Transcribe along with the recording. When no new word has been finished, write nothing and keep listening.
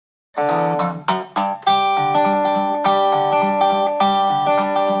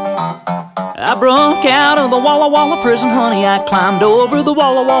broke out of the Walla Walla prison, honey. I climbed over the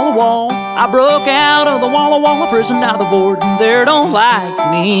Walla Walla wall. I broke out of the Walla Walla prison. Now the warden there don't like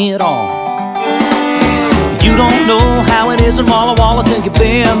me at all. You don't know how it is in Walla Walla till you've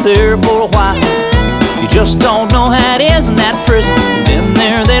been there for a while. You just don't know how it is in that prison. Been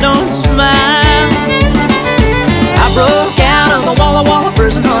there, they don't smile. I broke out of the Walla Walla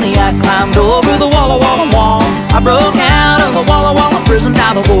prison, honey. I climbed over the Walla Walla wall. I broke out of the Walla Walla prison.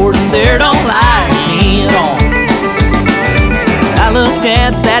 Now the warden there don't like me at all. I looked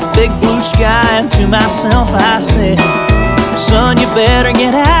at that big blue sky, and to myself I said, son, you better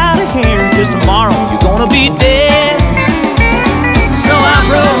get out of here, 'cause tomorrow you're gonna be dead. So I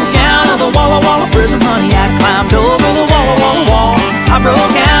broke out of the Walla Walla prison, honey. I climbed over the Walla Walla wall. I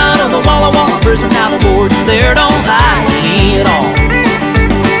broke out of the Walla Walla prison. Now the warden there don't like me at all.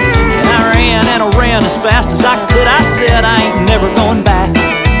 And I ran as fast as I could. I said I ain't never going back.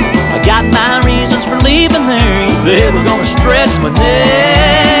 I got my reasons for leaving there. They were gonna stretch my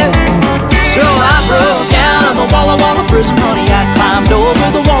neck. So I broke out of the Walla Walla prison, honey. I climbed over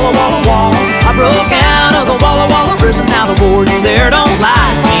the Walla Walla wall. I broke out of the Walla Walla prison. Now the warden there don't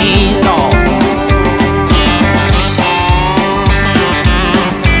like me at all.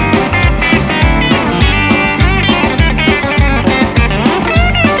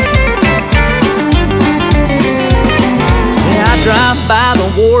 Yeah, I drive by the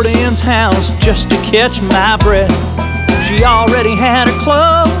warden's house just to catch my breath. She already had her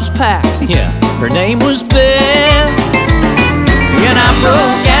clothes packed, yeah, her name was Beth. And I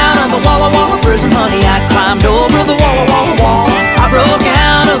broke out of the Walla Walla prison, honey. I climbed over the Walla Walla wall. I broke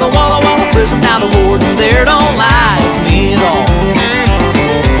out of the Walla Walla prison. Now the warden there don't like me at all.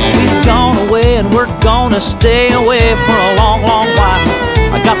 We've gone away and we're gonna stay away for a long, long while.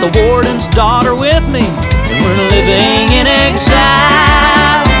 I got the warden's daughter with me, and we're living in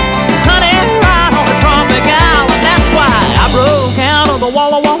exile. Honey, right on the tropic island, that's why I broke out of the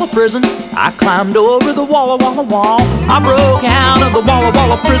Walla Walla prison. I climbed over the Walla Walla wall. I broke out of the Walla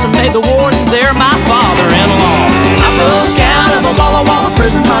Walla prison, made the warden there my father-in-law. I broke out of the Walla Walla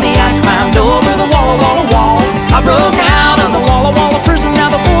prison, honey. I climbed over the Walla Walla wall. I broke out of the Walla Walla prison.